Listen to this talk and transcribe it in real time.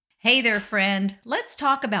Hey there, friend. Let's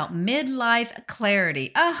talk about midlife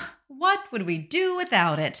clarity. What would we do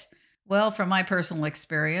without it? Well, from my personal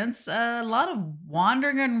experience, a lot of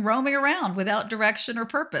wandering and roaming around without direction or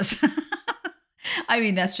purpose. I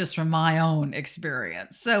mean, that's just from my own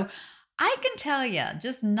experience. So I can tell you,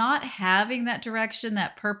 just not having that direction,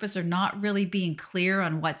 that purpose, or not really being clear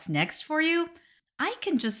on what's next for you, I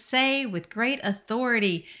can just say with great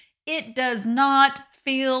authority, it does not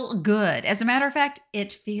feel good. As a matter of fact,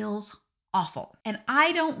 it feels awful. And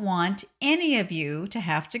I don't want any of you to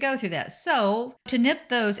have to go through that. So, to nip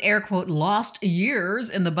those air quote lost years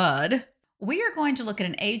in the bud, we are going to look at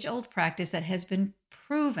an age old practice that has been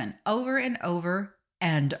proven over and over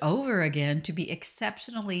and over again to be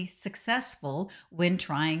exceptionally successful when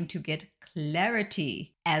trying to get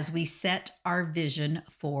clarity as we set our vision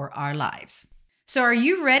for our lives. So, are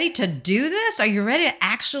you ready to do this? Are you ready to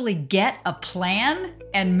actually get a plan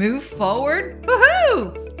and move forward?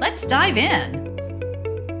 Woohoo! Let's dive in.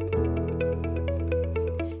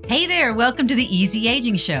 Hey there, welcome to the Easy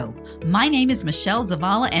Aging Show. My name is Michelle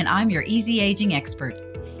Zavala, and I'm your easy aging expert.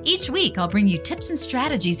 Each week, I'll bring you tips and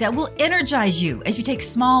strategies that will energize you as you take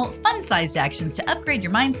small, fun-sized actions to upgrade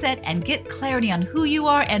your mindset and get clarity on who you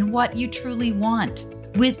are and what you truly want.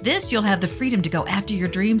 With this, you'll have the freedom to go after your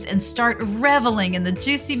dreams and start reveling in the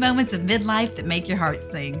juicy moments of midlife that make your heart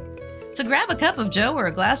sing. So grab a cup of Joe or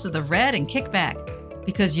a glass of the red and kick back,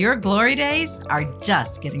 because your glory days are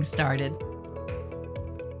just getting started.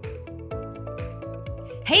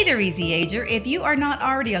 Hey there, Easy Ager. If you are not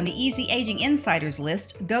already on the Easy Aging Insiders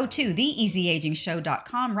list, go to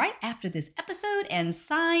theeasyagingshow.com right after this episode and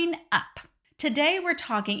sign up. Today, we're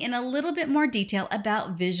talking in a little bit more detail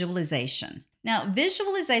about visualization. Now,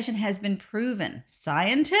 visualization has been proven,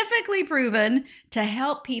 scientifically proven, to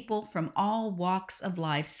help people from all walks of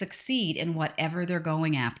life succeed in whatever they're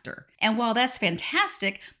going after. And while that's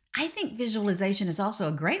fantastic, I think visualization is also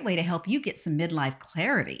a great way to help you get some midlife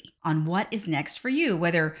clarity on what is next for you,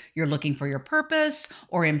 whether you're looking for your purpose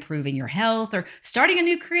or improving your health or starting a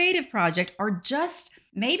new creative project, or just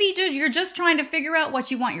maybe you're just trying to figure out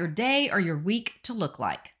what you want your day or your week to look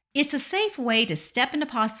like. It's a safe way to step into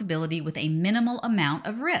possibility with a minimal amount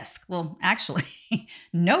of risk. Well, actually,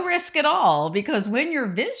 no risk at all, because when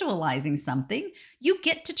you're visualizing something, you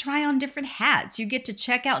get to try on different hats. You get to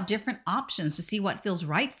check out different options to see what feels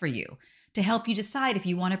right for you, to help you decide if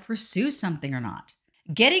you want to pursue something or not.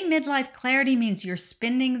 Getting midlife clarity means you're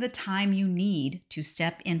spending the time you need to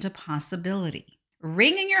step into possibility.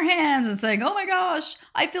 Wringing your hands and saying, oh my gosh,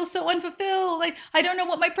 I feel so unfulfilled. I don't know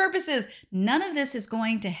what my purpose is. None of this is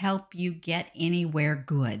going to help you get anywhere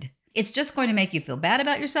good. It's just going to make you feel bad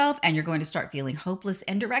about yourself, and you're going to start feeling hopeless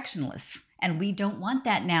and directionless. And we don't want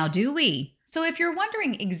that now, do we? So if you're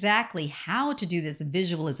wondering exactly how to do this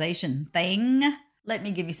visualization thing, let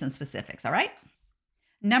me give you some specifics, all right?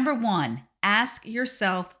 Number 1, ask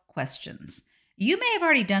yourself questions. You may have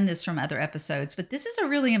already done this from other episodes, but this is a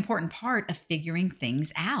really important part of figuring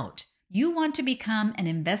things out. You want to become an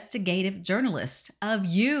investigative journalist of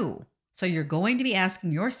you. So you're going to be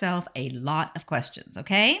asking yourself a lot of questions,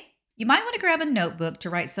 okay? You might want to grab a notebook to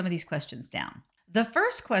write some of these questions down. The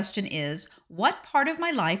first question is, what part of my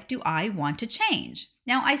life do I want to change?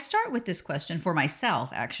 Now, I start with this question for myself,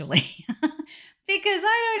 actually, because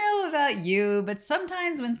I don't know about you, but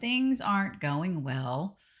sometimes when things aren't going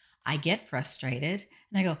well, I get frustrated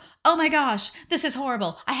and I go, oh my gosh, this is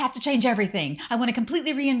horrible. I have to change everything. I want to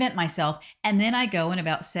completely reinvent myself. And then I go in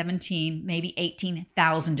about 17, maybe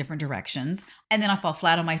 18,000 different directions. And then I fall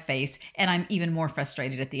flat on my face and I'm even more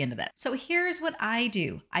frustrated at the end of that. So here's what I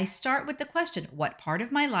do. I start with the question, what part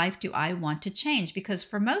of my life do I want to change? Because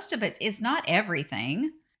for most of us, it's not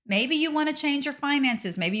everything. Maybe you want to change your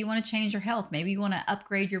finances. Maybe you want to change your health. Maybe you want to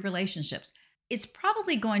upgrade your relationships. It's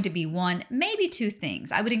probably going to be one, maybe two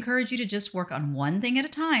things. I would encourage you to just work on one thing at a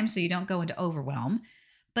time so you don't go into overwhelm.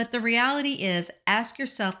 But the reality is, ask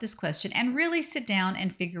yourself this question and really sit down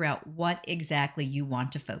and figure out what exactly you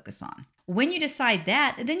want to focus on. When you decide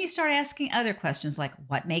that, then you start asking other questions like,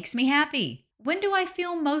 what makes me happy? When do I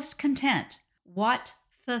feel most content? What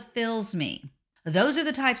fulfills me? Those are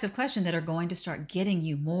the types of questions that are going to start getting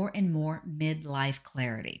you more and more midlife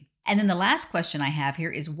clarity. And then the last question I have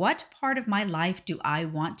here is, what part of my life do I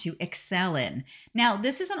want to excel in? Now,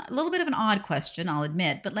 this is a little bit of an odd question, I'll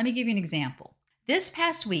admit, but let me give you an example. This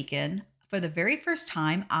past weekend, for the very first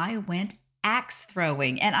time, I went axe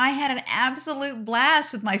throwing, and I had an absolute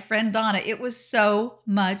blast with my friend Donna. It was so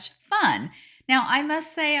much fun. Now, I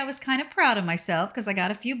must say I was kind of proud of myself because I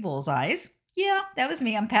got a few bullseyes. Yeah, that was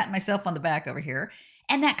me. I'm patting myself on the back over here.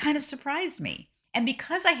 And that kind of surprised me. And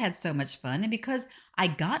because I had so much fun and because I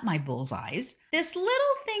got my bullseyes, this little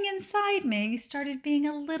thing inside me started being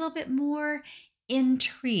a little bit more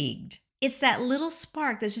intrigued. It's that little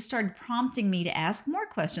spark that just started prompting me to ask more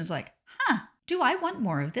questions like, do I want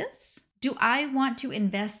more of this? Do I want to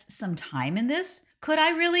invest some time in this? Could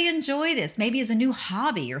I really enjoy this? Maybe as a new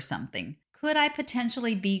hobby or something. Could I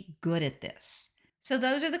potentially be good at this? So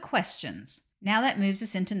those are the questions. Now that moves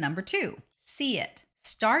us into number 2. See it.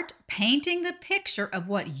 Start painting the picture of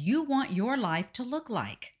what you want your life to look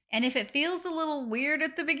like. And if it feels a little weird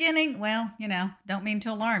at the beginning, well, don't mean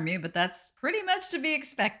to alarm you, but that's pretty much to be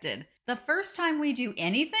expected. The first time we do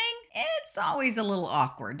anything, it's always a little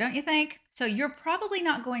awkward, don't you think? So you're probably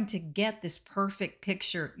not going to get this perfect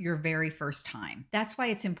picture your very first time. That's why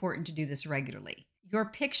it's important to do this regularly. Your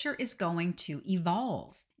picture is going to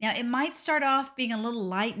evolve. Now, it might start off being a little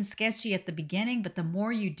light and sketchy at the beginning, but the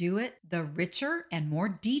more you do it, the richer and more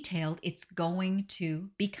detailed it's going to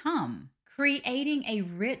become. Creating a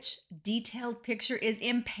rich, detailed picture is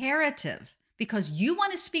imperative because you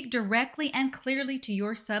want to speak directly and clearly to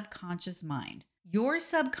your subconscious mind. Your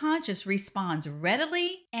subconscious responds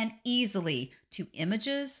readily and easily to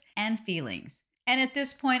images and feelings. And at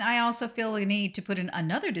this point, I also feel the need to put in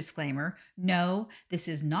another disclaimer. No, this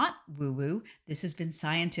is not woo-woo. This has been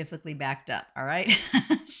scientifically backed up, all right?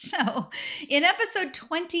 So in episode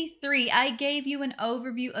 23, I gave you an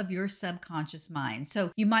overview of your subconscious mind.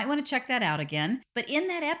 So you might want to check that out again. But in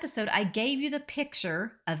that episode, I gave you the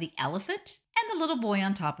picture of the elephant and the little boy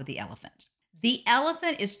on top of the elephant. The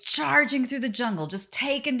elephant is charging through the jungle, just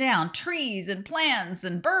taking down trees and plants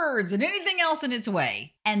and birds and anything else in its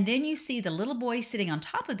way. And then you see the little boy sitting on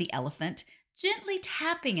top of the elephant, gently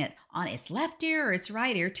tapping it on its left ear or its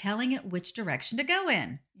right ear, telling it which direction to go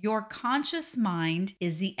in. Your conscious mind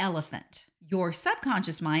is the elephant. Your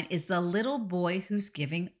subconscious mind is the little boy who's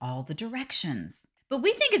giving all the directions. But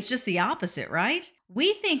we think it's just the opposite, right?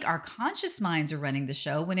 We think our conscious minds are running the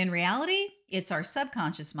show when in reality, it's our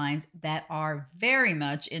subconscious minds that are very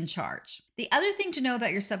much in charge. The other thing to know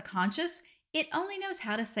about your subconscious, it only knows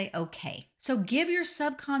how to say okay. So give your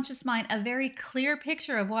subconscious mind a very clear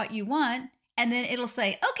picture of what you want, and then it'll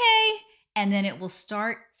say okay, and then it will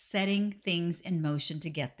start setting things in motion to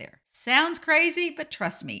get there. Sounds crazy, but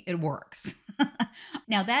trust me, it works.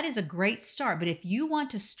 Now, that is a great start, but if you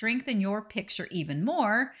want to strengthen your picture even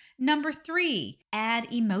more, number 3,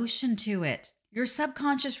 add emotion to it. Your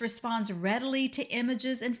subconscious responds readily to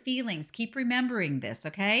images and feelings. Keep remembering this,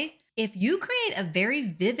 okay? If you create a very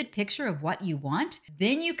vivid picture of what you want,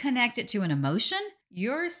 then you connect it to an emotion,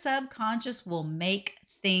 your subconscious will make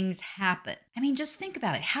things happen. I mean, just think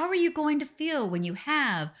about it. How are you going to feel when you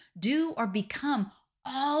have, do, or become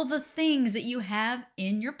all the things that you have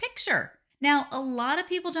in your picture? Now, a lot of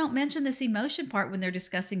people don't mention this emotion part when they're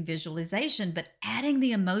discussing visualization, but adding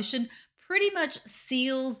the emotion pretty much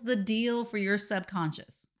seals the deal for your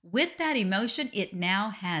subconscious. With that emotion, it now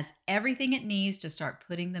has everything it needs to start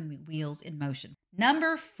putting the wheels in motion.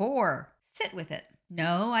 Number 4, sit with it.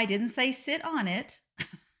 No, I didn't say sit on it.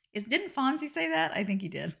 Didn't Fonzie say that? I think he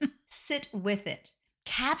did. Sit with it.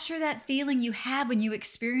 Capture that feeling you have when you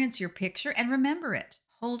experience your picture and remember it.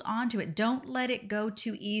 Hold on to it. Don't let it go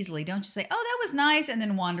too easily. Don't just say, oh, that was nice, and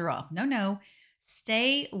then wander off. No.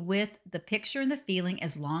 Stay with the picture and the feeling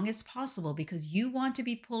as long as possible because you want to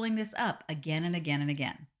be pulling this up again and again and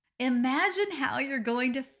again. Imagine how you're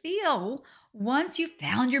going to feel once you've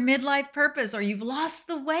found your midlife purpose or you've lost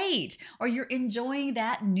the weight or you're enjoying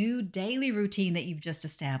that new daily routine that you've just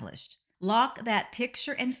established. Lock that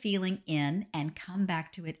picture and feeling in and come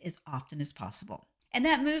back to it as often as possible. And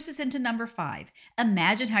that moves us into number 5.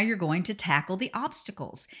 Imagine how you're going to tackle the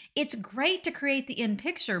obstacles. It's great to create the end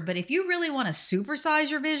picture, but if you really want to supersize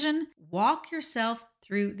your vision, walk yourself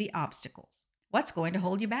through the obstacles. What's going to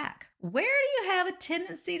hold you back? Where do you have a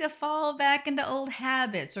tendency to fall back into old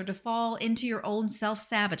habits or to fall into your own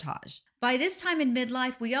self-sabotage? By this time in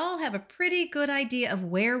midlife, we all have a pretty good idea of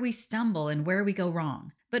where we stumble and where we go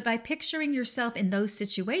wrong. But by picturing yourself in those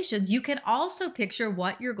situations, you can also picture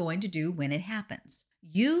what you're going to do when it happens.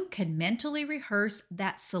 You can mentally rehearse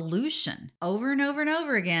that solution over and over and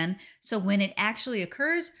over again. So when it actually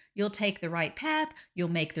occurs, you'll take the right path, you'll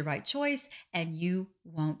make the right choice, and you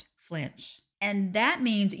won't flinch. And that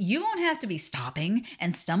means you won't have to be stopping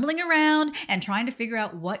and stumbling around and trying to figure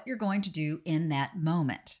out what you're going to do in that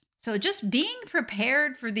moment. So just being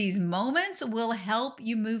prepared for these moments will help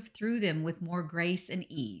you move through them with more grace and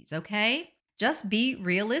ease, okay? Just be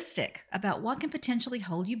realistic about what can potentially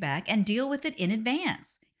hold you back and deal with it in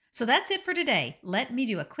advance. So that's it for today. Let me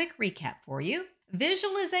do a quick recap for you.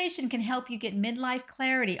 Visualization can help you get midlife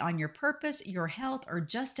clarity on your purpose, your health, or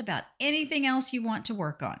just about anything else you want to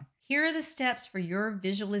work on. Here are the steps for your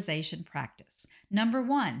visualization practice. Number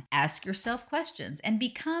 1, ask yourself questions and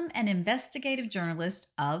become an investigative journalist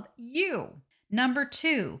of you. Number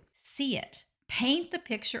 2, see it. Paint the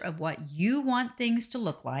picture of what you want things to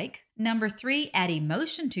look like. Number 3, add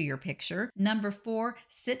emotion to your picture. Number 4,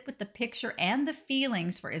 sit with the picture and the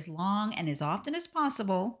feelings for as long and as often as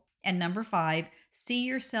possible. And number 5, see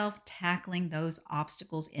yourself tackling those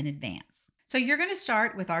obstacles in advance. So you're going to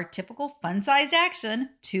start with our typical fun-sized action,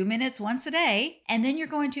 2 minutes once a day, and then you're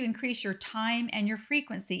going to increase your time and your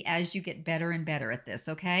frequency as you get better and better at this,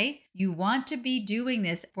 okay? You want to be doing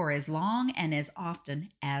this for as long and as often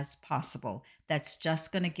as possible. That's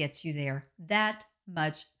just going to get you there that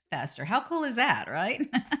much faster. How cool is that, right?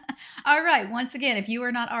 All right. Once again, if you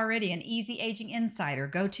are not already an Easy Aging Insider,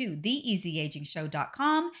 go to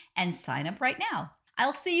theeasyagingshow.com and sign up right now.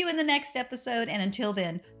 I'll see you in the next episode. And until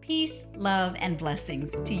then, peace, love, and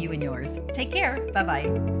blessings to you and yours. Take care. Bye-bye.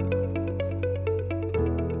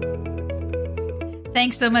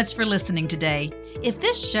 Thanks so much for listening today. If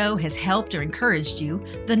this show has helped or encouraged you,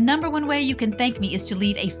 the number one way you can thank me is to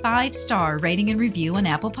leave a 5-star rating and review on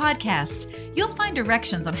Apple Podcasts. You'll find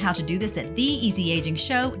directions on how to do this at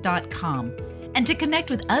theeasyagingshow.com. And to connect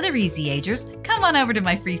with other Easy Agers, come on over to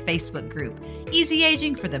my free Facebook group, Easy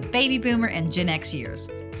Aging for the Baby Boomer and Gen X years.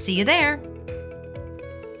 See you there.